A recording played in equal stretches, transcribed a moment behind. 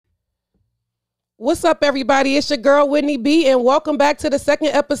What's up, everybody? It's your girl, Whitney B, and welcome back to the second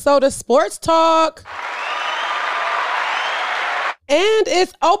episode of Sports Talk. And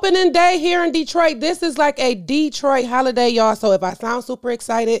it's opening day here in Detroit. This is like a Detroit holiday, y'all. So if I sound super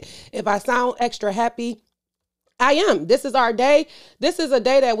excited, if I sound extra happy, I am. This is our day. This is a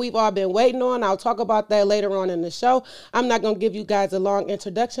day that we've all been waiting on. I'll talk about that later on in the show. I'm not going to give you guys a long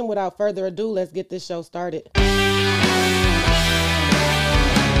introduction. Without further ado, let's get this show started.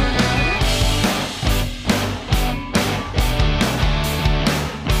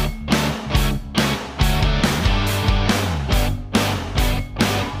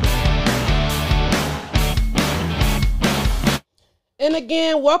 And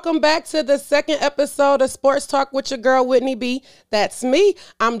again, welcome back to the second episode of Sports Talk with your girl, Whitney B. That's me.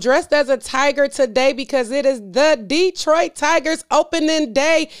 I'm dressed as a tiger today because it is the Detroit Tigers opening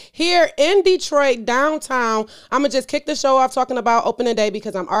day here in Detroit, downtown. I'm going to just kick the show off talking about opening day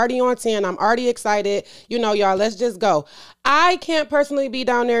because I'm already on 10. I'm already excited. You know, y'all, let's just go. I can't personally be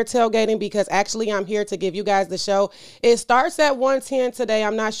down there tailgating because actually I'm here to give you guys the show. It starts at 1:10 today.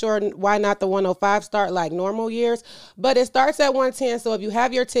 I'm not sure why not the 1:05 start like normal years, but it starts at 1:10. So if you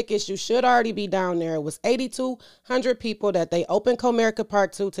have your tickets, you should already be down there. It was 8,200 people that they opened Comerica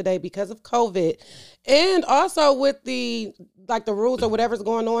Park to today because of COVID. And also with the rules or whatever's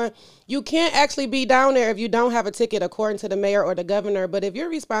going on, you can't actually be down there if you don't have a ticket, according to the mayor or the governor. But if you're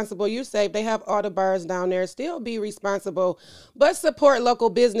responsible, you're safe. They have all the bars down there. Still be responsible, but support local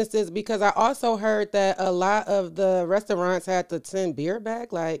businesses, because I also heard that a lot of the restaurants had to send beer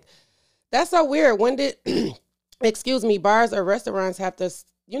back. Like, that's so weird. When did, bars or restaurants have to,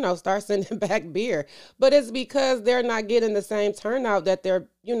 start sending back beer? But it's because they're not getting the same turnout that they're,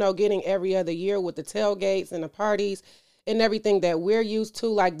 getting every other year with the tailgates and the parties and everything that we're used to.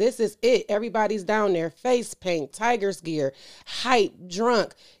 Like, this is it. Everybody's down there, face paint, Tigers gear, hype,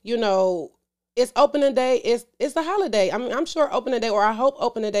 drunk, It's opening day. It's a holiday. I'm sure opening day, or I hope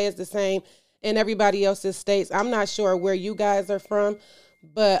opening day is the same in everybody else's states. I'm not sure where you guys are from,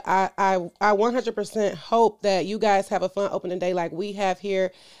 but I 100% hope that you guys have a fun opening day like we have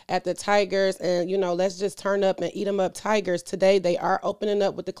here at the Tigers. And, let's just turn up and eat them up, Tigers. Today, they are opening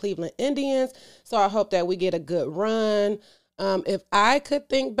up with the Cleveland Indians. So I hope that we get a good run. If I could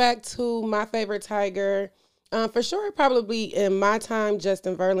think back to my favorite Tiger, for sure, probably in my time,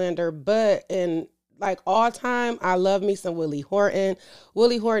 Justin Verlander, but in all time, I love me some Willie Horton.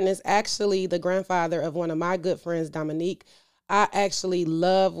 Willie Horton is actually the grandfather of one of my good friends, Dominique. I actually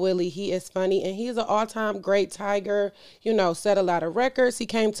love Willie. He is funny, and he's an all-time great Tiger, set a lot of records. He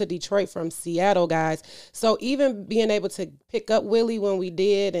came to Detroit from Seattle, guys. So even being able to pick up Willie when we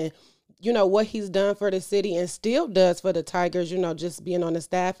did, and what he's done for the city and still does for the Tigers, just being on the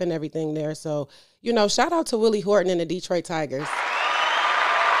staff and everything there. So, shout out to Willie Horton and the Detroit Tigers.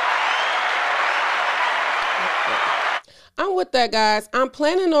 I'm with that, guys. I'm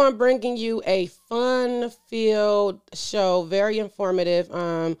planning on bringing you a fun-filled show, very informative.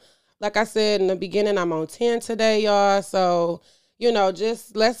 Like I said in the beginning, I'm on 10 today, y'all. So,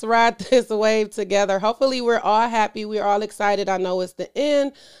 just let's ride this wave together. Hopefully, we're all happy. We're all excited. I know it's the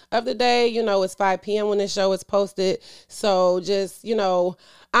end of the day. It's 5 p.m. when this show is posted. So just,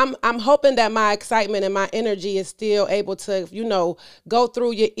 I'm hoping that my excitement and my energy is still able to, go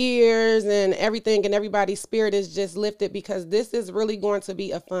through your ears and everything, and everybody's spirit is just lifted, because this is really going to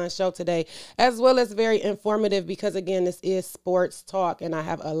be a fun show today, as well as very informative, because again, this is Sports Talk and I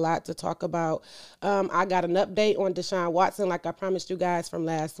have a lot to talk about. I got an update on Deshaun Watson, like I promised you guys from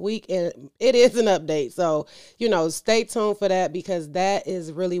last week, and it is an update. So, stay tuned for that, because that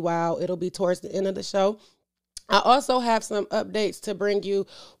is really wild. It'll be towards the end of the show. I also have some updates to bring you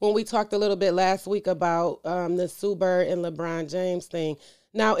when we talked a little bit last week about the Sue Bird and LeBron James thing.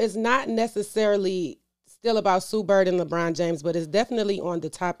 Now, it's not necessarily still about Sue Bird and LeBron James, but it's definitely on the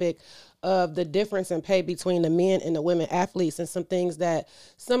topic of the difference in pay between the men and the women athletes, and some things that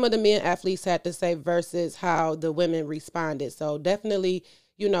some of the men athletes had to say versus how the women responded. So definitely,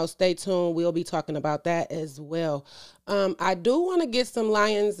 stay tuned. We'll be talking about that as well. I do want to get some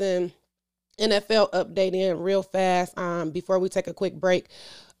Lions and NFL update in real fast before we take a quick break.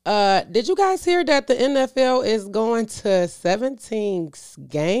 Did you guys hear that the NFL is going to 17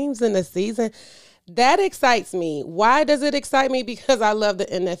 games in the season? That excites me. Why does it excite me? Because I love the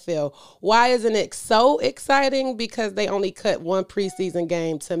NFL. Why isn't it so exciting? Because they only cut one preseason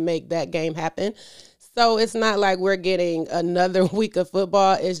game to make that game happen. So it's not like we're getting another week of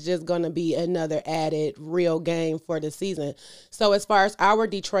football. It's just going to be another added real game for the season. So as far as our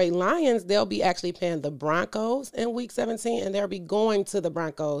Detroit Lions, they'll be actually playing the Broncos in week 17, and they'll be going to the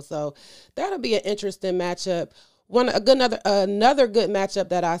Broncos. So that'll be an interesting matchup. Another good matchup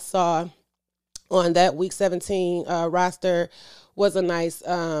that I saw on that Week 17 roster was a nice,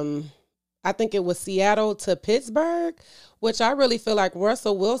 I think it was Seattle to Pittsburgh, which I really feel like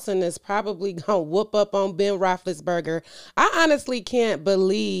Russell Wilson is probably going to whoop up on Ben Roethlisberger. I honestly can't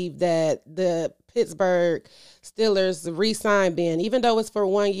believe that the Pittsburgh Steelers re-signed Ben, even though it's for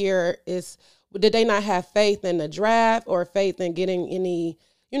 1 year. Did they not have faith in the draft or faith in getting any,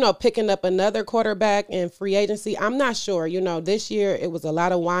 picking up another quarterback in free agency? I'm not sure. This year it was a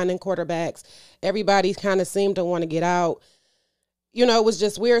lot of whining quarterbacks. Everybody kind of seemed to want to get out. It was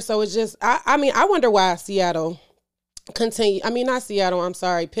just weird. So it's just, I wonder why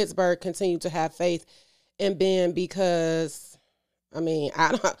Pittsburgh continued to have faith in Ben, because,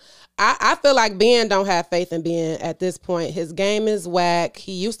 I feel like Ben don't have faith in Ben at this point. His game is whack.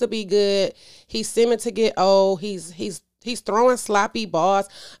 He used to be good. He's seeming to get old. He's throwing sloppy balls.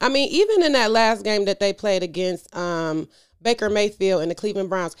 Even in that last game that they played against Baker Mayfield and the Cleveland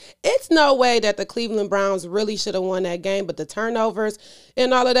Browns, it's no way that the Cleveland Browns really should have won that game, but the turnovers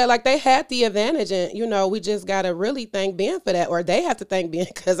and all of that, like, they had the advantage, and, we just got to really thank Ben for that, or they have to thank Ben,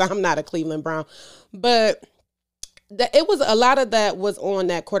 because I'm not a Cleveland Brown. But it was a lot of that was on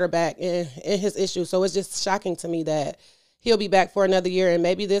that quarterback and his issue. So it's just shocking to me that he'll be back for another year, and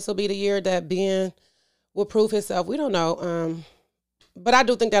maybe this will be the year that Ben will prove himself. We don't know. But I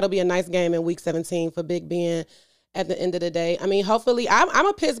do think that'll be a nice game in Week 17 for Big Ben at the end of the day. Hopefully, I'm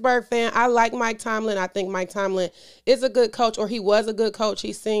a Pittsburgh fan. I like Mike Tomlin. I think Mike Tomlin is a good coach, or he was a good coach.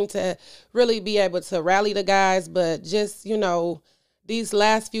 He seemed to really be able to rally the guys, but just, these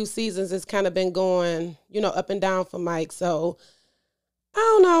last few seasons it's kind of been going, up and down for Mike. So I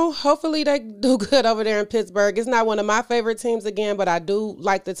don't know. Hopefully they do good over there in Pittsburgh. It's not one of my favorite teams again, but I do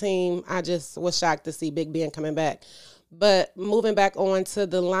like the team. I just was shocked to see Big Ben coming back. But moving back on to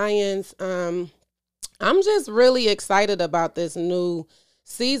the Lions, I'm just really excited about this new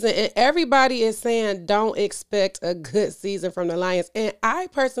season. And everybody is saying don't expect a good season from the Lions. And I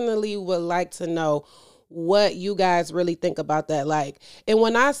personally would like to know what you guys really think about that. And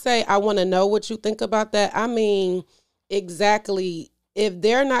when I say I want to know what you think about that, I mean exactly, if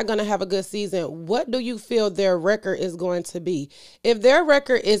they're not going to have a good season, what do you feel their record is going to be? If their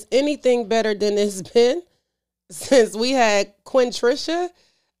record is anything better than it's been since we had Quintricia,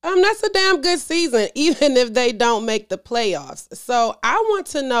 that's a damn good season, even if they don't make the playoffs. So I want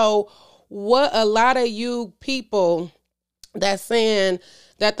to know what a lot of you people that's saying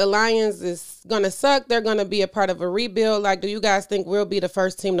that the Lions is going to suck, they're going to be a part of a rebuild. Do you guys think we'll be the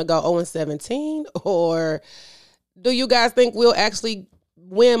first team to go 0-17? Or do you guys think we'll actually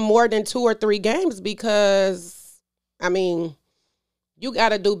win more than 2 or 3 games? Because, you got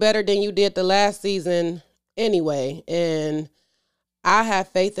to do better than you did the last season anyway. And I have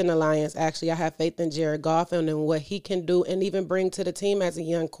faith in the Lions. Actually, I have faith in Jared Goff and what he can do and even bring to the team as a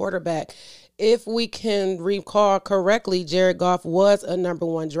young quarterback. If we can recall correctly, Jared Goff was a number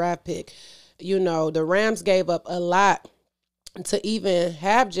 1 draft pick. The Rams gave up a lot to even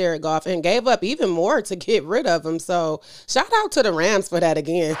have Jared Goff and gave up even more to get rid of him. So shout out to the Rams for that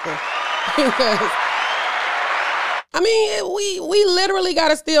again. Because we literally got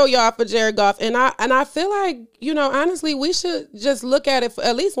to steal y'all for Jared Goff. And I feel like, honestly, we should just look at it for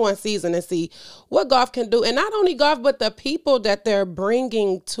at least one season and see what Goff can do. And not only Goff, but the people that they're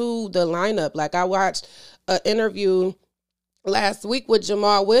bringing to the lineup. I watched an interview last week with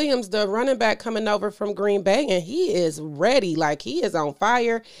Jamal Williams, the running back coming over from Green Bay, and he is ready. He is on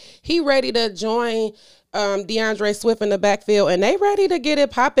fire. He ready to join DeAndre Swift in the backfield, and they ready to get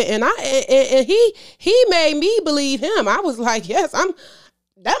it popping. And he made me believe him. I was like, yes,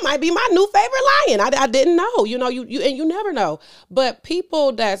 that might be my new favorite Lion. I didn't know, you never know. But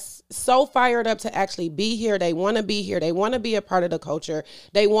people that's so fired up to actually be here, they want to be here. They want to be a part of the culture.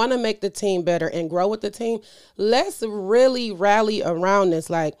 They want to make the team better and grow with the team. Let's really rally around this.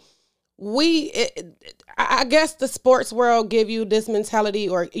 I guess the sports world give you this mentality,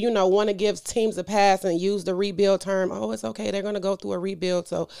 or, want to give teams a pass and use the rebuild term. Oh, it's okay. They're going to go through a rebuild.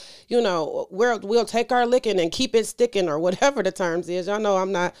 So, we'll take our licking and keep it sticking, or whatever the terms is. Y'all know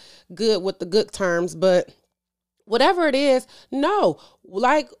I'm not good with the good terms, but whatever it is, no.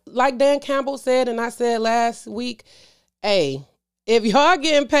 Like Dan Campbell said, and I said last week, hey, if y'all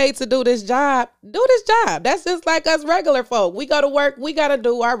getting paid to do this job, do this job. That's just like us regular folk. We go to work. We got to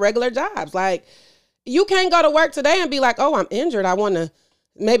do our regular jobs. You can't go to work today and be like, oh, I'm injured, I want to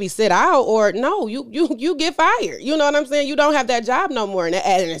maybe sit out. Or no, you get fired. You know what I'm saying? You don't have that job no more. And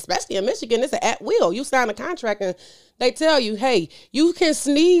especially in Michigan, it's at will. You sign a contract and they tell you, hey, you can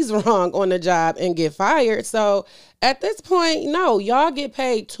sneeze wrong on the job and get fired. So at this point, no, y'all get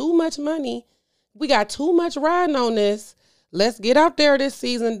paid too much money. We got too much riding on this. let's get out there this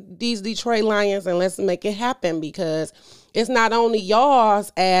season, these Detroit Lions, and let's make it happen, because it's not only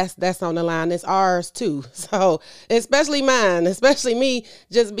y'all's ass that's on the line, it's ours too. So especially mine, especially me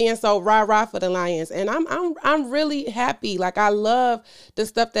just being so rah-rah for the Lions. And I'm really happy. Like, I love the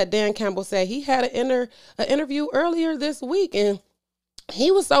stuff that Dan Campbell said. He had an interview earlier this week, and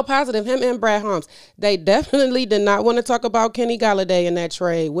he was so positive, him and Brad Holmes. They definitely did not want to talk about Kenny Golladay in that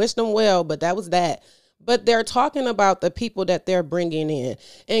trade. Wish them well, but that was that. But they're talking about the people that they're bringing in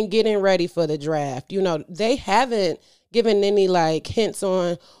and getting ready for the draft. You know, they haven't given any like hints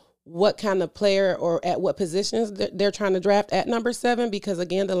on what kind of player or at what positions they're trying to draft at number 7, because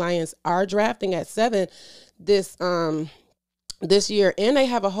again, the Lions are drafting at 7 this year, and they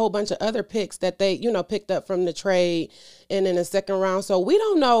have a whole bunch of other picks that they, picked up from the trade and in the second round. So we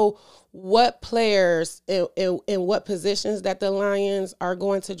don't know what players in what positions that the Lions are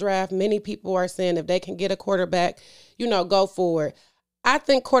going to draft. Many people are saying if they can get a quarterback, go for it. I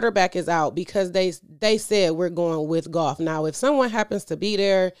think quarterback is out, because they said we're going with Goff. Now, if someone happens to be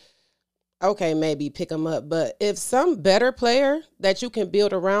there, okay, maybe pick them up. But if some better player that you can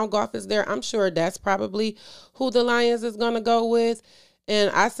build around Goff is there, I'm sure that's probably who the Lions is going to go with. And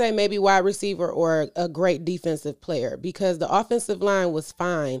I say maybe wide receiver or a great defensive player, because the offensive line was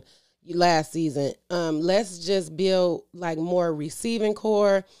fine last season. Let's just build like more receiving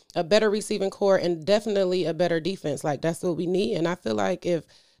core, a better receiving core, and definitely a better defense. Like, that's what we need. And I feel like if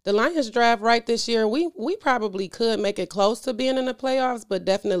the Lions draft right this year, we probably could make it close to being in the playoffs, but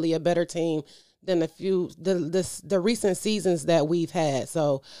definitely a better team than the recent seasons that we've had.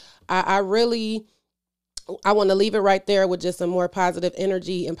 So I want to leave it right there with just some more positive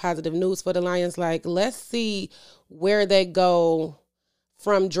energy and positive news for the Lions. Like, let's see where they go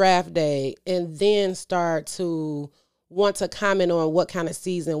from draft day, and then start to want to comment on what kind of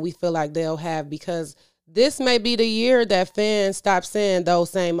season we feel like they'll have, because this may be the year that fans stop saying those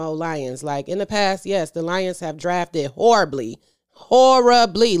same old Lions. Like, in the past, yes, the Lions have drafted horribly.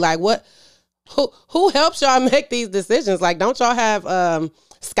 Like, who helps y'all make these decisions? Like, don't y'all have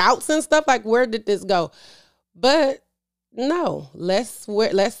scouts and stuff? Like, where did this go? But no, let's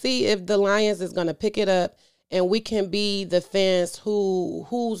see if the Lions is going to pick it up, and we can be the fans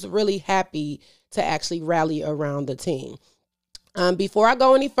who's really happy to actually rally around the team. Before I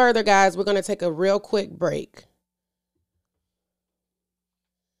go any further, guys, we're going to take a real quick break.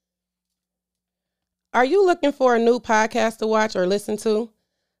 Are you looking for a new podcast to watch or listen to?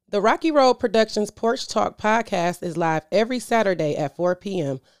 The Rocky Road Productions Porch Talk podcast is live every Saturday at 4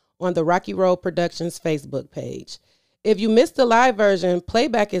 p.m. on the Rocky Road Productions Facebook page. If you missed the live version,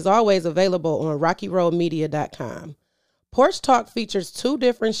 playback is always available on RockyRoadMedia.com. Porch Talk features 2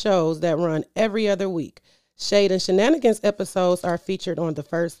 different shows that run every other week. Shade and Shenanigans episodes are featured on the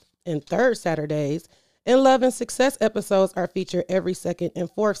first and third Saturdays, and Love and Success episodes are featured every second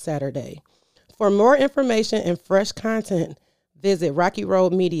and fourth Saturday. For more information and fresh content, visit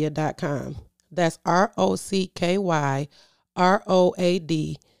RockyRoadMedia.com. That's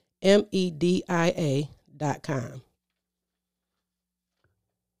RockyRoadMedia.com.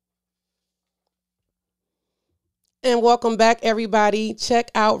 And welcome back, everybody.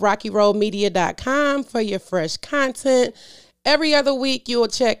 Check out RockyRoadMedia.com for your fresh content. Every other week, you'll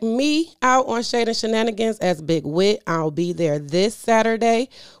check me out on Shade and Shenanigans as Big Wit. I'll be there this Saturday.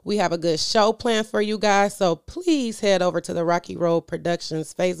 We have a good show planned for you guys, so please head over to the Rocky Road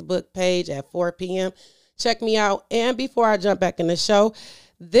Productions Facebook page at 4 p.m. Check me out. And before I jump back in the show,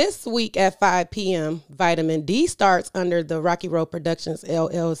 this week at 5 p.m., Vitamin D starts under the Rocky Road Productions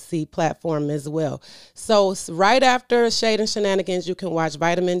LLC platform as well. So right after Shade and Shenanigans, you can watch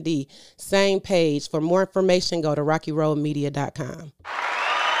Vitamin D, same page. For more information, go to RockyRoadMedia.com.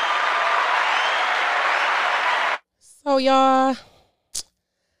 So y'all,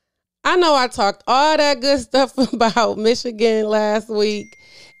 I know I talked all that good stuff about Michigan last week.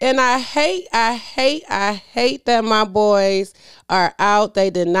 And I hate that my boys are out.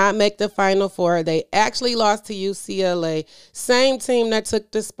 They did not make the Final Four. They actually lost to UCLA. Same team that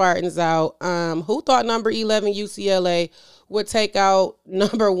took the Spartans out. Who thought number 11 UCLA would take out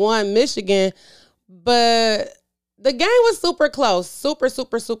number 1 Michigan? But the game was super close. Super,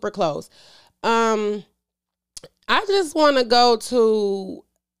 super, super close. I just want to go to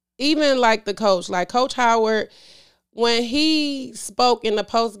even like the coach, like Coach Howard. When he spoke in the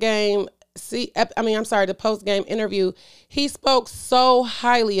post-game interview, he spoke so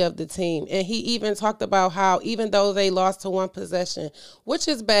highly of the team. And he even talked about how even though they lost to one possession, which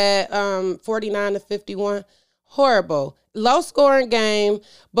is bad, 49-51, Horrible. Low scoring game.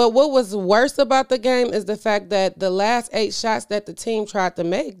 But what was worse about the game is the fact that the last 8 shots that the team tried to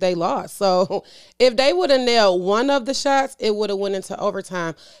make, they lost. So if they would have nailed one of the shots, it would have went into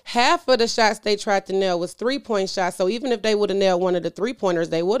overtime. Half of the shots they tried to nail was 3-point shots. So even if they would have nailed one of the 3-pointers,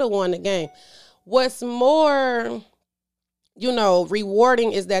 they would have won the game. What's more,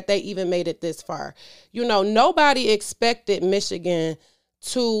 rewarding is that they even made it this far. Nobody expected Michigan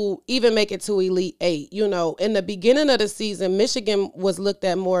to even make it to Elite Eight. In the beginning of the season, Michigan was looked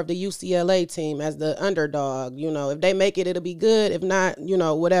at more of the UCLA team as the underdog. If they make it, it'll be good. If not,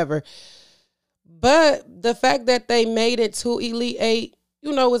 whatever. But the fact that they made it to Elite Eight,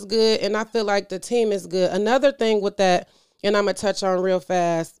 is good. And I feel like the team is good. Another thing with that, and I'm going to touch on real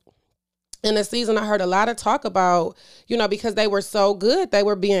fast, in the season, I heard a lot of talk about, because they were so good, they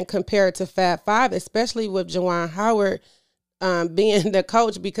were being compared to Fab Five, especially with Juwan Howard being the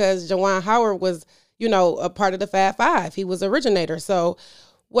coach, because Juwan Howard was, a part of the Fab Five. He was originator. So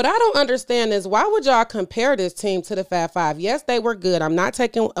what I don't understand is, why would y'all compare this team to the Fab Five? Yes, they were good. I'm not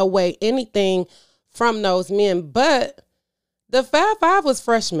taking away anything from those men, but the Fab Five was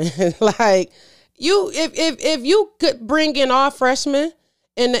freshmen. Like, if you could bring in all freshmen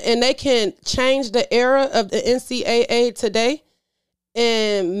and they can change the era of the NCAA today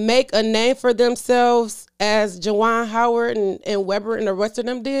and make a name for themselves as Juwan Howard and Weber and the rest of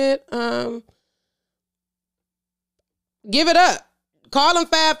them did, give it up. Call them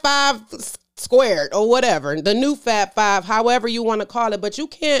Fab Five squared or whatever, the new Fab Five, however you want to call it. But you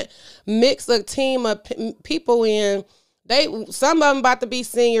can't mix a team of people in. Some of them about to be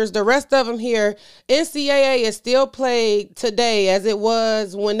seniors. The rest of them here, NCAA is still played today as it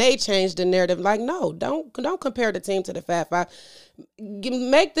was when they changed the narrative. Like, no, don't compare the team to the Fab Five.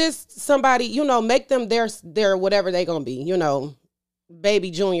 Make this somebody, make them their whatever they gonna be,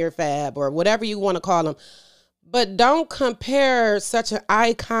 baby junior Fab or whatever you want to call them. But don't compare such an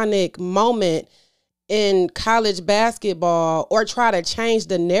iconic moment in college basketball or try to change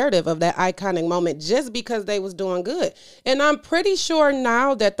the narrative of that iconic moment just because they was doing good. And I'm pretty sure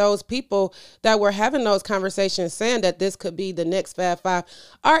now that those people that were having those conversations saying that this could be the next Fab Five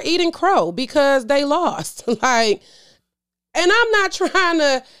are eating crow because they lost. And I'm not trying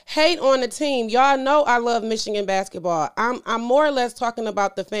to hate on the team. Y'all know I love Michigan basketball. I'm more or less talking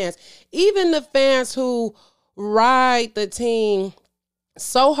about the fans. Even the fans who ride the team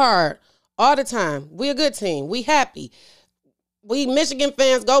so hard all the time. We a good team. We happy. We Michigan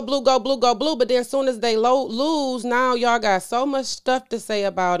fans, go blue, go blue, go blue. But then as soon as they lose, now y'all got so much stuff to say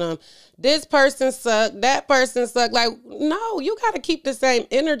about them. This person sucked. That person sucked. Like, no, you got to keep the same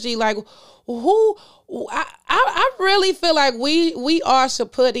energy. Like, I really feel like we all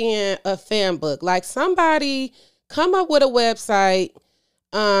should put in a fan book. Like, somebody come up with a website.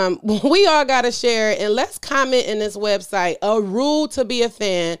 We all got to share it, and let's comment in this website a rule to be a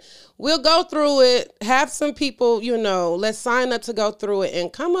fan. We'll go through it, have some people, let's sign up to go through it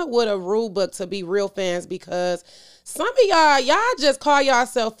and come up with a rule book to be real fans, because some of y'all just call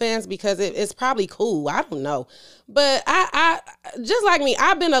yourself fans because it's probably cool. I don't know. But I just like me,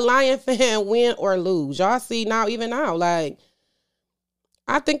 I've been a Lion fan, win or lose. Y'all see now, even now, like,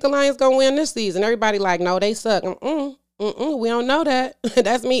 I think the Lions going to win this season. Everybody like, no, they suck. We don't know that.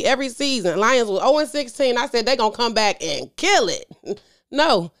 That's me every season. Lions was 0-16. I said they going to come back and kill it.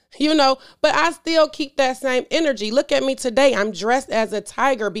 No, but I still keep that same energy. Look at me today. I'm dressed as a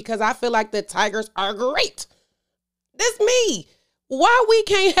Tiger because I feel like the Tigers are great. That's me. Why we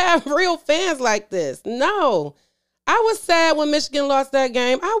can't have real fans like this? No. I was sad when Michigan lost that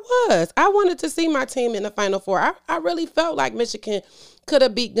game. I wanted to see my team in the Final Four. I really felt like Michigan could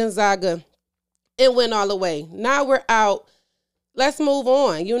have beat Gonzaga and went all the way. Now we're out. Let's move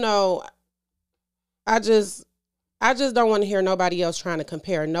on. I just don't want to hear nobody else trying to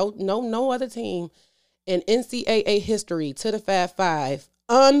compare no other team in NCAA history to the Fab Five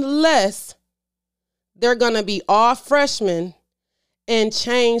unless they're going to be all freshmen and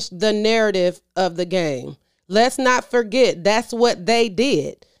change the narrative of the game. Let's not forget that's what they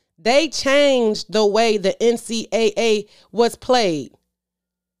did. They changed the way the NCAA was played.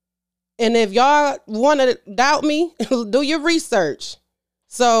 And if y'all want to doubt me, do your research.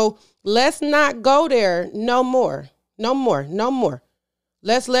 So let's not go there no more. No more.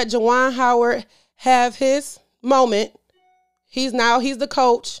 Let's let Juwan Howard have his moment. He's the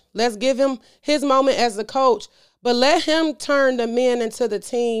coach. Let's give him his moment as the coach. But let him turn the men into the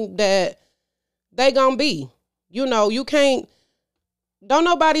team that they gonna be. You can't. Don't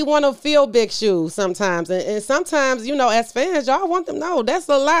nobody want to fill big shoes sometimes. And sometimes, as fans, y'all want them. No, that's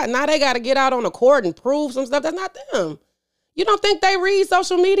a lot. Now they got to get out on the court and prove some stuff. That's not them. You don't think they read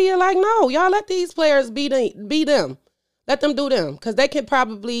social media? Like, no, y'all let these players be them. Let them do them, because they could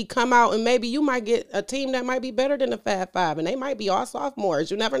probably come out and maybe you might get a team that might be better than the Fab Five, and they might be all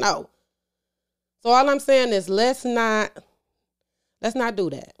sophomores. You never know. So all I'm saying is let's not do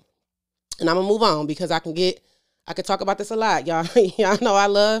that. And I'm gonna move on because I can talk about this a lot. Y'all know I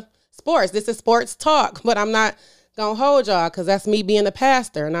love sports. This is sports talk, but I'm not gonna hold y'all because that's me being a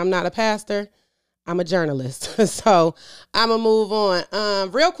pastor, and I'm not a pastor. I'm a journalist. So I'm going to move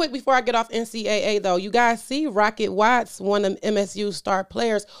on. Real quick before I get off NCAA, though, you guys see Rocket Watts, one of MSU's star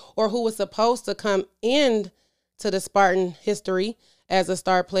players, or who was supposed to come in to the Spartan history as a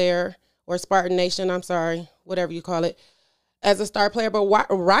star player, or Spartan Nation, I'm sorry, whatever you call it, as a star player. But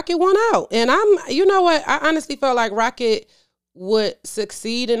Rocket won out. And you know what? I honestly felt like Rocket would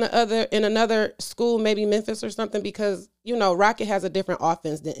succeed in another school, maybe Memphis or something, because, you know, Rocket has a different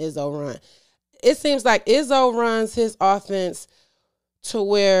offense than Izzo run. It seems like Izzo runs his offense to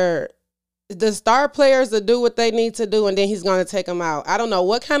where the star players will do what they need to do, and then he's going to take them out. I don't know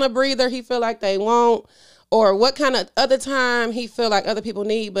what kind of breather he feel like they want, or what kind of other time he feel like other people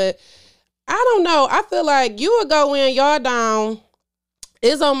need, but I don't know. I feel like you would go in, y'all down.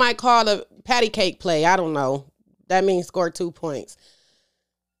 Izzo might call a patty cake play. I don't know. That means score 2 points.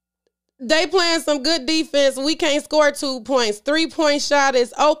 They playing some good defense. We can't score 2 points. 3-point shot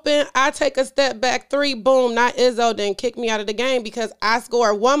is open. I take a step back, 3, boom. Not Izzo then kick me out of the game because I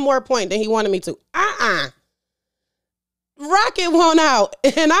scored 1 more point than he wanted me to. Rocket won out,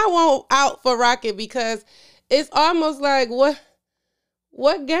 and I want out for Rocket because it's almost like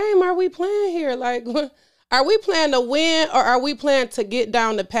what game are we playing here? Like, are we playing to win, or are we playing to get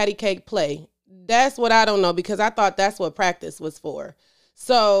down the patty cake play? That's what I don't know, because I thought that's what practice was for.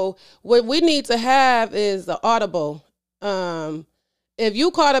 So what we need to have is the audible. If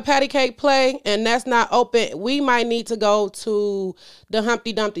you call a patty cake play and that's not open, we might need to go to the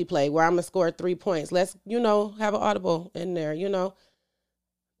Humpty Dumpty play where I'm going to score 3 points. Let's, have an audible in there,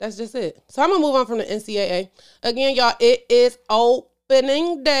 That's just it. So I'm going to move on from the NCAA. Again, y'all, it is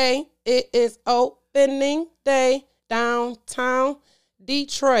opening day. It is opening day downtown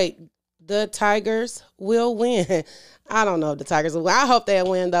Detroit. The Tigers will win. I don't know if the Tigers will win. I hope they'll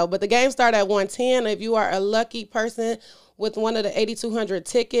win, though. But the game started at 1:10. If you are a lucky person with one of the 8,200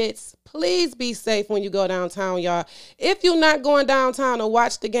 tickets, please be safe when you go downtown, y'all. If you're not going downtown to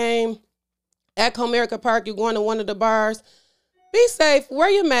watch the game at Comerica Park, you're going to one of the bars, be safe, wear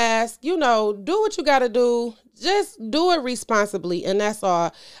your mask, do what you got to do. Just do it responsibly, and that's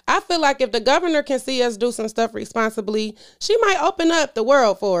all. I feel like if the governor can see us do some stuff responsibly, she might open up the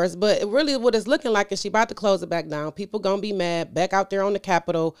world for us, but really what it's looking like is she about to close it back down. People going to be mad, back out there on the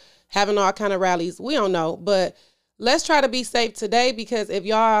Capitol, having all kind of rallies. We don't know, but let's try to be safe today, because if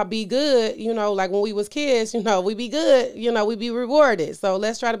y'all be good, like when we was kids, we be good, we be rewarded. So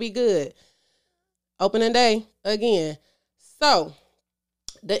let's try to be good. Opening day again. So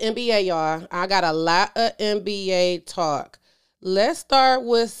the NBA, y'all. I got a lot of NBA talk. Let's start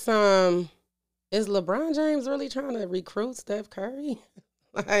with some. Is LeBron James really trying to recruit Steph Curry?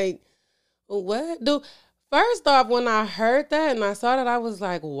 Like, what? First off, when I heard that and I saw that, I was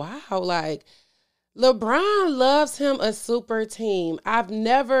like, wow. Like, LeBron loves him a super team. I've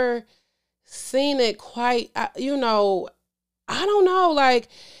never seen it quite, I don't know. Like,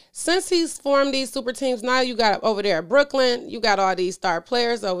 since he's formed these super teams, now you got over there at Brooklyn, you got all these star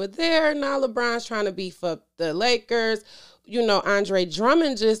players over there. Now LeBron's trying to beef up the Lakers. Andre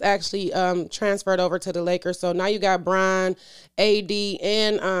Drummond just actually transferred over to the Lakers. So now you got Bron, AD,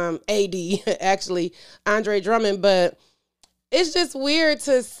 and AD, actually, Andre Drummond. But it's just weird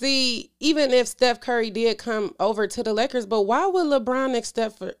to see, even if Steph Curry did come over to the Lakers, but why would LeBron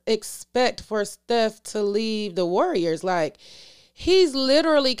expect for Steph to leave the Warriors? Like, he's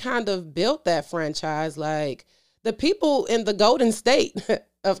literally kind of built that franchise. Like, the people in the Golden State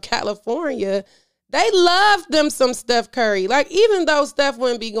of California, they love them some Steph Curry. Like, even though Steph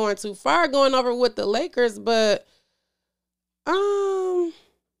wouldn't be going too far going over with the Lakers, but I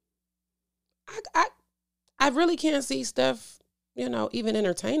really can't see Steph, even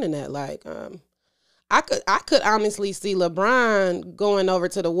entertaining that. Like, I could honestly see LeBron going over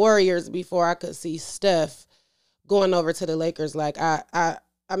to the Warriors before I could see Steph going over to the Lakers. Like, I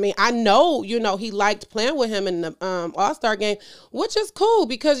mean, I know, he liked playing with him in the All-Star game, which is cool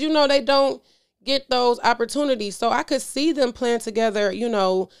because, they don't get those opportunities. So I could see them playing together, in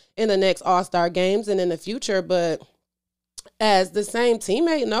the next All-Star games and in the future. But as the same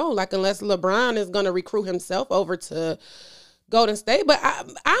teammate, no, like, unless LeBron is going to recruit himself over to Golden State. But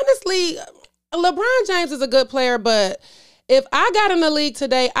honestly, LeBron James is a good player, but if I got in the league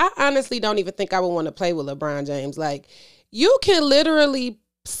today, I honestly don't even think I would want to play with LeBron James. Like, You can literally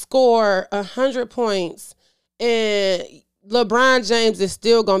score 100 points and LeBron James is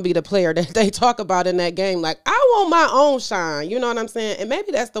still going to be the player that they talk about in that game. Like, I want my own shine. You know what I'm saying? And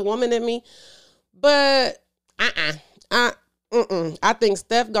maybe that's the woman in me. But I think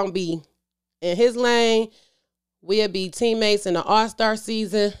Steph going to be in his lane. We'll be teammates in the All-Star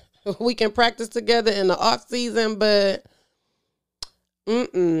season. We can practice together in the off season, but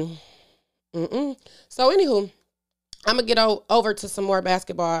So anywho, I'm going to get over to some more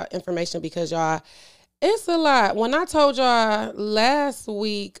basketball information because y'all, it's a lot. When I told y'all last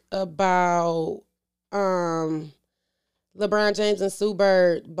week about LeBron James and Sue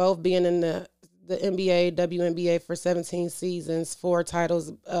Bird both being in the NBA, WNBA for 17 seasons, 4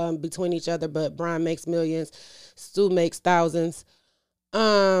 titles between each other, but Bron makes millions, Sue makes thousands.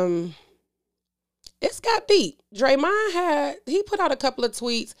 It's got deep. Draymond he put out a couple of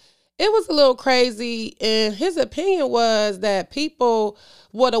tweets. It was a little crazy, and his opinion was that the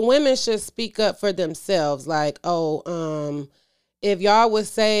women should speak up for themselves. Like, if y'all would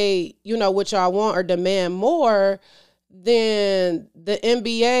say, what y'all want or demand more, then the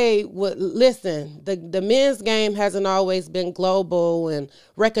NBA would listen. The men's game hasn't always been global and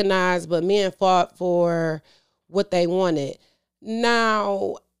recognized, but men fought for what they wanted.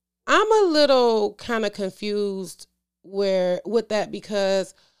 Now, I'm a little kind of confused with that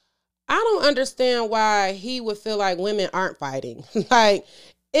because I don't understand why he would feel like women aren't fighting. Like,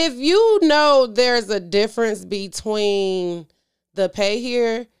 if you know there's a difference between the pay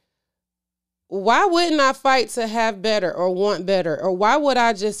here, why wouldn't I fight to have better or want better? Or why would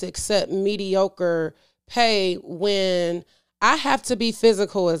I just accept mediocre pay when I have to be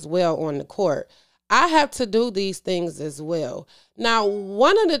physical as well on the court? I have to do these things as well. Now,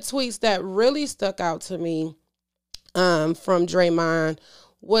 one of the tweets that really stuck out to me from Draymond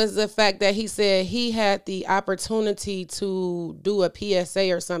was the fact that he said he had the opportunity to do a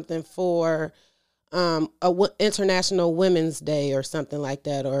PSA or something for International Women's Day or something like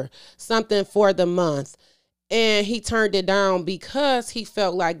that, or something for the month. And he turned it down because he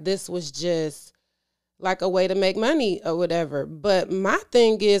felt like this was just like a way to make money or whatever. But my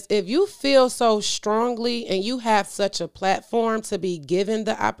thing is, if you feel so strongly and you have such a platform to be given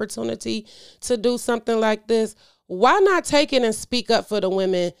the opportunity to do something like this, why not take it and speak up for the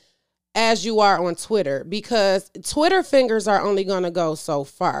women as you are on Twitter? Because Twitter fingers are only going to go so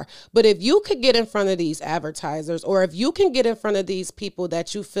far. But if you could get in front of these advertisers, or if you can get in front of these people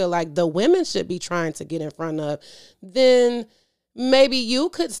that you feel like the women should be trying to get in front of, then maybe you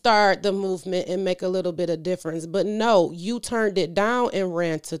could start the movement and make a little bit of difference. But no, you turned it down and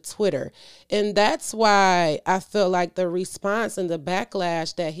ran to Twitter. And that's why I feel like the response and the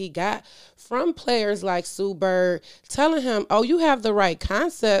backlash that he got from players like Sue Bird telling him, oh, you have the right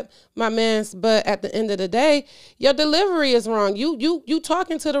concept, my man, but at the end of the day, your delivery is wrong. You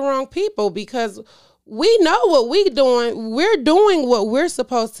talking to the wrong people, because we know what we're doing. We're doing what we're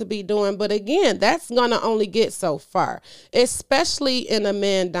supposed to be doing. But again, that's going to only get so far, especially in a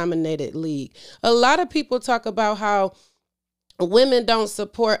man-dominated league. A lot of people talk about how women don't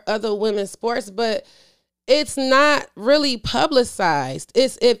support other women's sports, but it's not really publicized.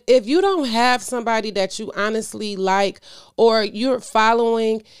 It's if you don't have somebody that you honestly like or you're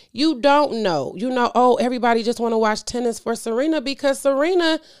following, you don't know. Oh, everybody just want to watch tennis for Serena because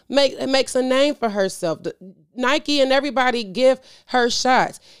Serena makes a name for herself. Nike and everybody give her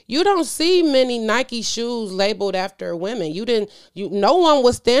shots. You don't see many Nike shoes labeled after women. No one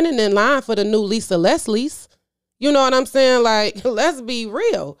was standing in line for the new Lisa Leslie's. You know what I'm saying? Like, let's be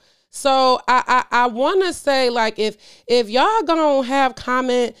real. So I want to say, like, if y'all gonna have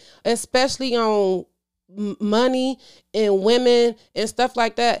comment, especially on money and women and stuff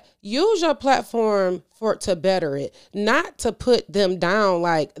like that, use your platform to better it, not to put them down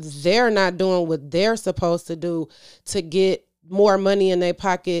like they're not doing what they're supposed to do to get more money in their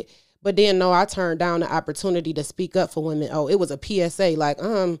pocket. But then, no, I turned down the opportunity to speak up for women. Oh, it was a PSA. Like,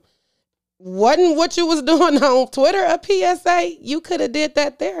 wasn't what you was doing on Twitter a PSA? You could have did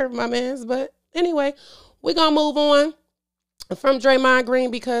that there, my mans. But anyway, we're going to move on from Draymond Green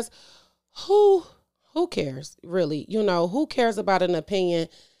because who cares, really? Who cares about an opinion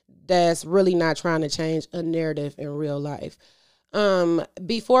that's really not trying to change a narrative in real life?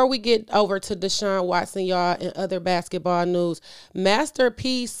 Before we get over to Deshaun Watson, y'all, and other basketball news, Master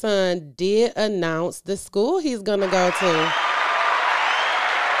P's son did announce the school he's going to go to.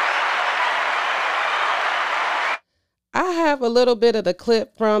 I have a little bit of the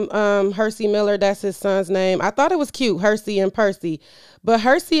clip from Hersey Miller. That's his son's name. I thought it was cute, Hersey and Percy. But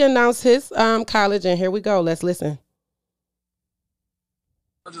Hersey announced his college, and here we go. Let's listen.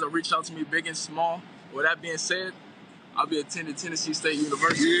 Just reach out to me big and small. With that being said, I'll be attending Tennessee State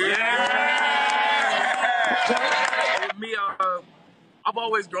University. With me, I've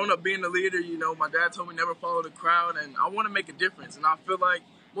always grown up being a leader. You know, my dad told me never follow the crowd, and I want to make a difference. And I feel like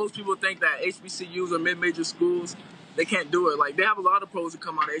most people think that HBCUs or mid-major schools, they can't do it. Like, they have a lot of pros that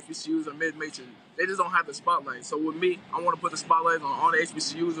come out of HBCUs or mid-major. They just don't have the spotlight. So with me, I want to put the spotlight on all the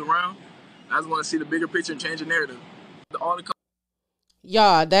HBCUs around. I just want to see the bigger picture and change the narrative.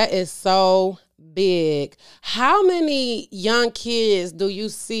 Y'all, that is so big. How many young kids do you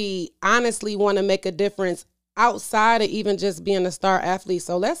see honestly want to make a difference outside of even just being a star athlete?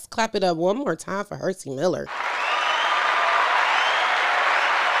 So let's clap it up one more time for Hercy Miller.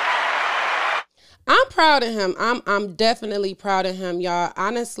 I'm proud of him. I'm definitely proud of him, y'all.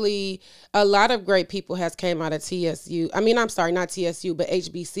 Honestly, a lot of great people has came out of TSU. I mean, I'm sorry, not TSU, but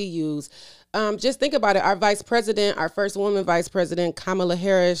HBCUs. Just think about it. Our vice president, our first woman vice president, Kamala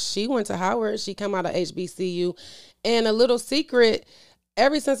Harris, she went to Howard. She come out of HBCU. And a little secret,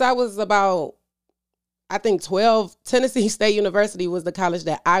 ever since I was about, I think 12, Tennessee State University was the college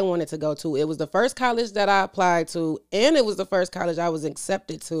that I wanted to go to. It was the first college that I applied to, and it was the first college I was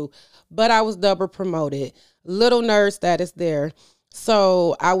accepted to, but I was double promoted. Little nerd status there.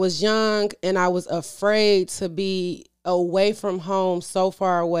 So I was young and I was afraid to be away from home, so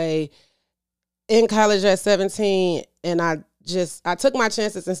far away, in college at 17, and I took my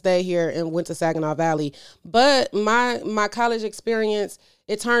chances and stayed here and went to Saginaw Valley. But my college experience,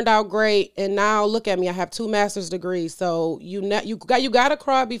 it turned out great, and now look at me. I have 2 master's degrees. So you got to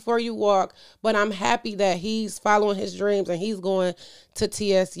crawl before you walk. But I'm happy that he's following his dreams and he's going to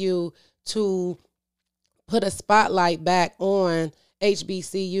TSU to put a spotlight back on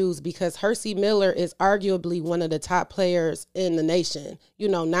HBCUs, because Hercy Miller is arguably one of the top players in the nation. You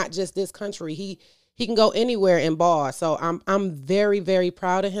know, not just this country. He can go anywhere and ball. So I'm very, very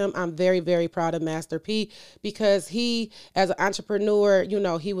proud of him. I'm very, very proud of Master P, because he, as an entrepreneur, you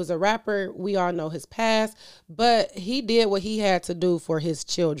know, he was a rapper. We all know his past, but he did what he had to do for his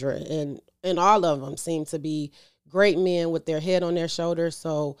children, and all of them seem to be great men with their head on their shoulders.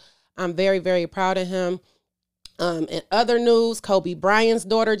 So I'm very, very proud of him. In other news, Kobe Bryant's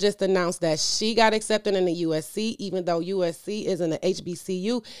daughter just announced that she got accepted in the USC. Even though USC isn't an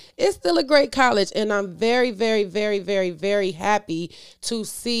HBCU, it's still a great college. And I'm very, very, very, very, very happy to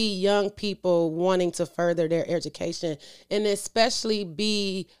see young people wanting to further their education, and especially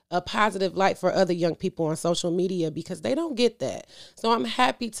be a positive light for other young people on social media, because they don't get that. So I'm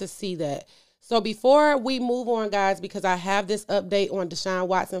happy to see that. So before we move on, guys, because I have this update on Deshaun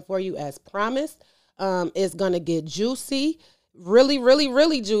Watson for you as promised. It's going to get juicy, really, really,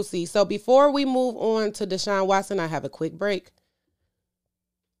 really juicy. So before we move on to Deshaun Watson, I have a quick break.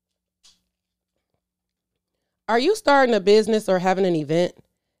 Are you starting a business or having an event?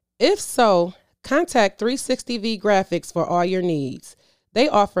 If so, contact 360V Graphics for all your needs. They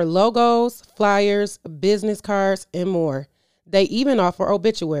offer logos, flyers, business cards, and more. They even offer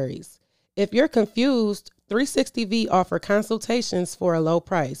obituaries. If you're confused, 360V offer consultations for a low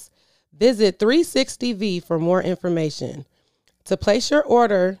price. Visit 360V for more information. To place your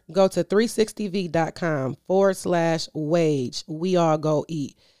order, go to 360v.com/wage. We all go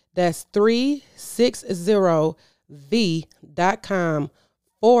eat. That's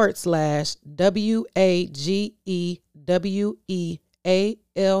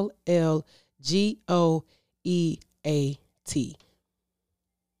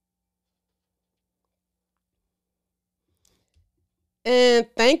And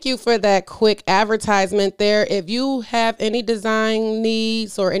thank you for that quick advertisement there. If you have any design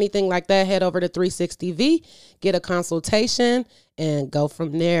needs or anything like that, head over to 360V, get a consultation, and go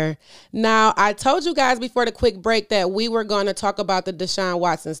from there. Now, I told you guys before the quick break that we were going to talk about the Deshaun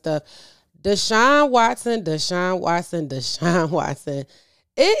Watson stuff. Deshaun Watson.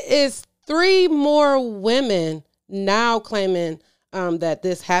 It is 3 more women now claiming that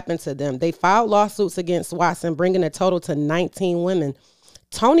this happened to them. They filed lawsuits against Watson, bringing a total to 19 women.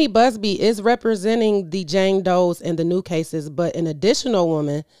 Tony Busby is representing the Jane Does in the new cases, but an additional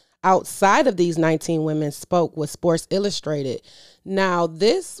woman outside of these 19 women spoke with Sports Illustrated. Now,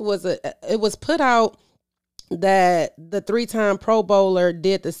 it was put out that the 3-time Pro Bowler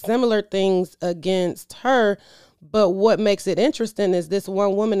did the similar things against her, but what makes it interesting is this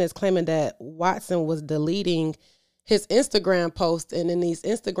one woman is claiming that Watson was deleting his Instagram post, and in these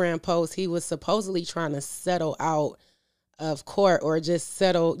Instagram posts, he was supposedly trying to settle out of court or just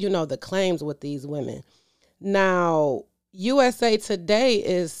settle, the claims with these women. Now, USA Today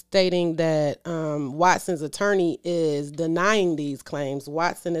is stating that Watson's attorney is denying these claims.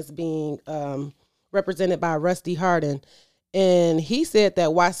 Watson is being represented by Rusty Hardin. And he said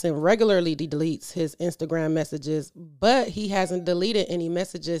that Watson regularly deletes his Instagram messages, but he hasn't deleted any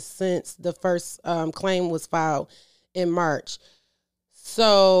messages since the first claim was filed in March.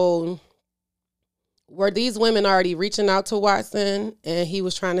 So were these women already reaching out to Watson and he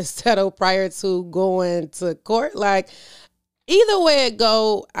was trying to settle prior to going to court? Like, either way it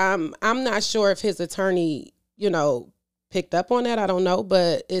go, I'm not sure if his attorney, picked up on that. I don't know,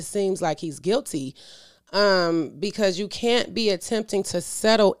 but it seems like he's guilty. Because you can't be attempting to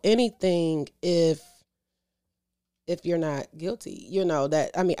settle anything if you're not guilty.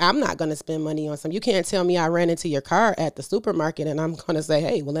 I'm not going to spend money on some. You can't tell me I ran into your car at the supermarket and I'm going to say,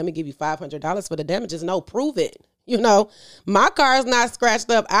 hey, well, let me give you $500 for the damages. No, prove it. My car is not scratched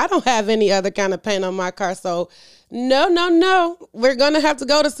up. I don't have any other kind of paint on my car. So no. We're going to have to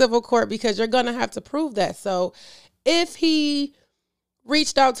go to civil court because you're going to have to prove that. So if he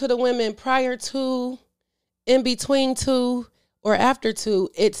reached out to the women prior to, in between two, or after two,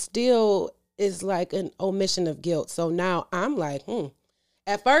 it still is like an omission of guilt. So now I'm like,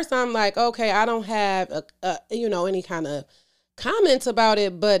 At first I'm like, okay, I don't have any kind of comments about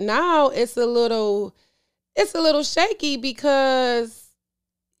it, but now it's a little shaky because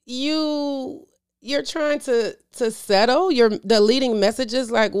you're trying to settle. You're deleting messages,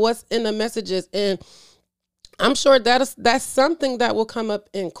 like what's in the messages, and I'm sure that's something that will come up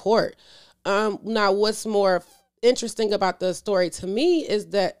in court. Now, what's more interesting about the story to me is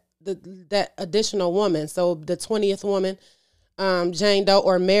that that additional woman, so the 20th woman, Jane Doe,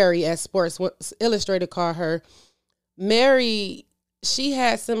 or Mary, as Sports Illustrated call her, Mary, she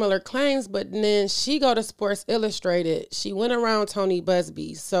had similar claims, but then she go to Sports Illustrated. She went around Tony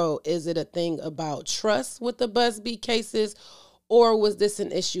Buzbee. So is it a thing about trust with the Buzbee cases, or was this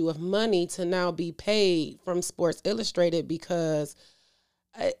an issue of money to now be paid from Sports Illustrated? Because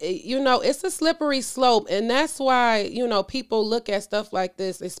it's a slippery slope. And that's why, people look at stuff like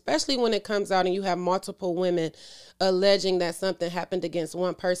this, especially when it comes out and you have multiple women alleging that something happened against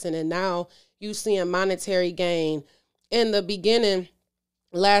one person. And now you see a monetary gain. In the beginning,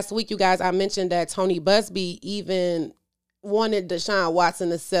 last week, you guys, I mentioned that Tony Buzbee even wanted Deshaun Watson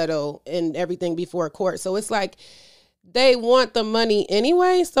to settle and everything before court. So it's like they want the money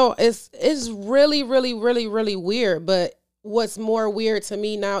anyway. So it's really, really, really, really weird. But what's more weird to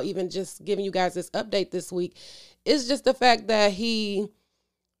me now, even just giving you guys this update this week, is just the fact that he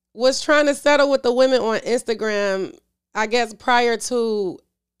was trying to settle with the women on Instagram, I guess, prior to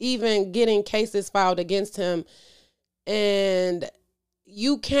even getting cases filed against him. And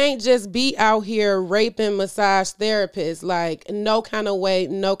you can't just be out here raping massage therapists, like no kind of way,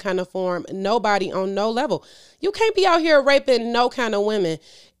 no kind of form, nobody on no level. You can't be out here raping no kind of women.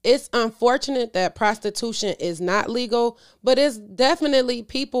 It's unfortunate that prostitution is not legal, but it's definitely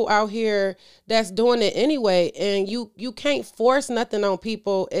people out here that's doing it anyway. And you can't force nothing on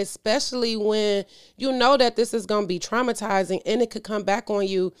people, especially when you know that this is going to be traumatizing and it could come back on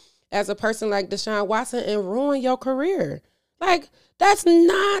you as a person like Deshaun Watson and ruin your career. Like, that's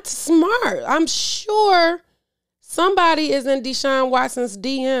not smart. I'm sure somebody is in Deshaun Watson's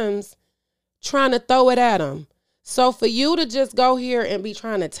DMs trying to throw it at him. So for you to just go here and be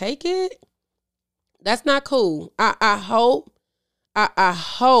trying to take it, that's not cool. I hope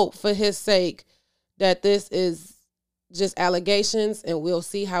for his sake that this is just allegations and we'll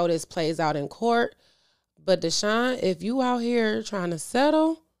see how this plays out in court. But Deshaun, if you out here trying to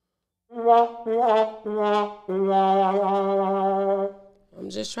settle, I'm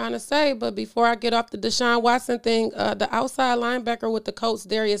just trying to say, but before I get off the Deshaun Watson thing, the outside linebacker with the Colts,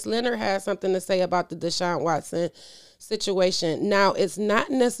 Darius Leonard, has something to say about the Deshaun Watson situation. Now, it's not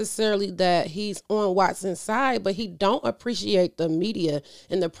necessarily that he's on Watson's side, but he don't appreciate the media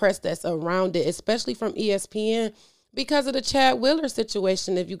and the press that's around it, especially from ESPN, because of the Chad Wheeler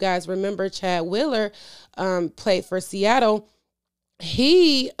situation. If you guys remember, Chad Wheeler played for Seattle.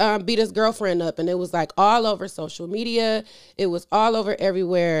 He beat his girlfriend up, and it was like all over social media. It was all over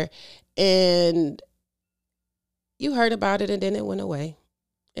everywhere. And you heard about it, and then it went away.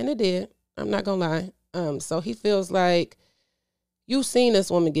 And it did. I'm not going to lie. So he feels like you seen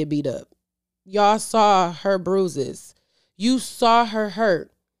this woman get beat up. Y'all saw her bruises. You saw her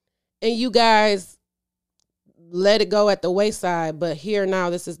hurt. And you guys let it go at the wayside. But here now,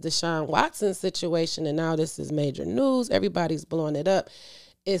 this is Deshaun Watson's situation, and now this is major news. Everybody's blowing it up.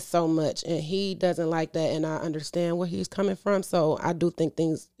 It's so much, and he doesn't like that, and I understand where he's coming from. So I do think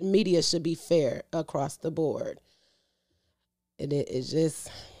media should be fair across the board. It's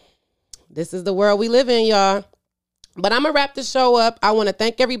just, this is the world we live in, y'all. But I'm going to wrap the show up. I want to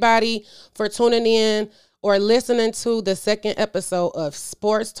thank everybody for tuning in or listening to the second episode of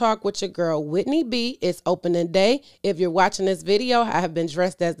Sports Talk with your girl, Whitney B. It's opening day. If you're watching this video, I have been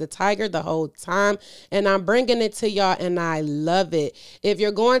dressed as the Tiger the whole time, and I'm bringing it to y'all, and I love it. If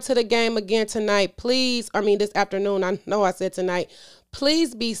you're going to the game again tonight, this afternoon, I know I said tonight,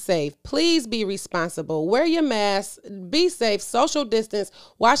 please be safe. Please be responsible. Wear your mask. Be safe. Social distance.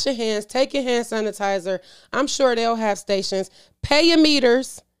 Wash your hands. Take your hand sanitizer. I'm sure they'll have stations. Pay your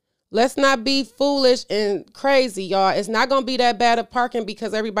meters. Let's not be foolish and crazy, y'all. It's not going to be that bad of parking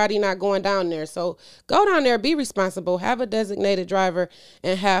because everybody not going down there. So go down there, be responsible, have a designated driver,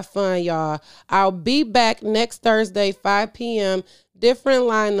 and have fun, y'all. I'll be back next Thursday, 5 p.m., different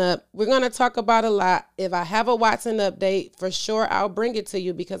lineup. We're going to talk about a lot. If I have a Watson update, for sure I'll bring it to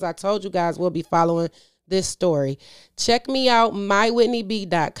you because I told you guys we'll be following this story. Check me out,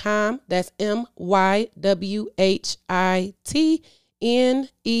 mywhitneyb.com. That's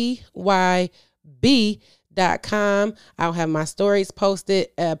MYWHITNEYB.com. I'll have my stories posted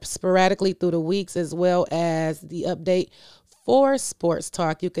sporadically through the weeks, as well as the update for Sports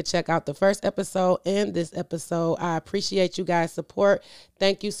Talk. You could check out the first episode and this episode. I appreciate you guys' support.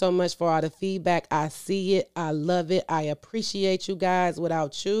 Thank you so much for all the feedback. I see it. I love it. I appreciate you guys.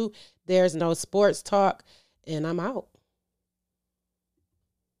 Without you, there's no Sports Talk, and I'm out.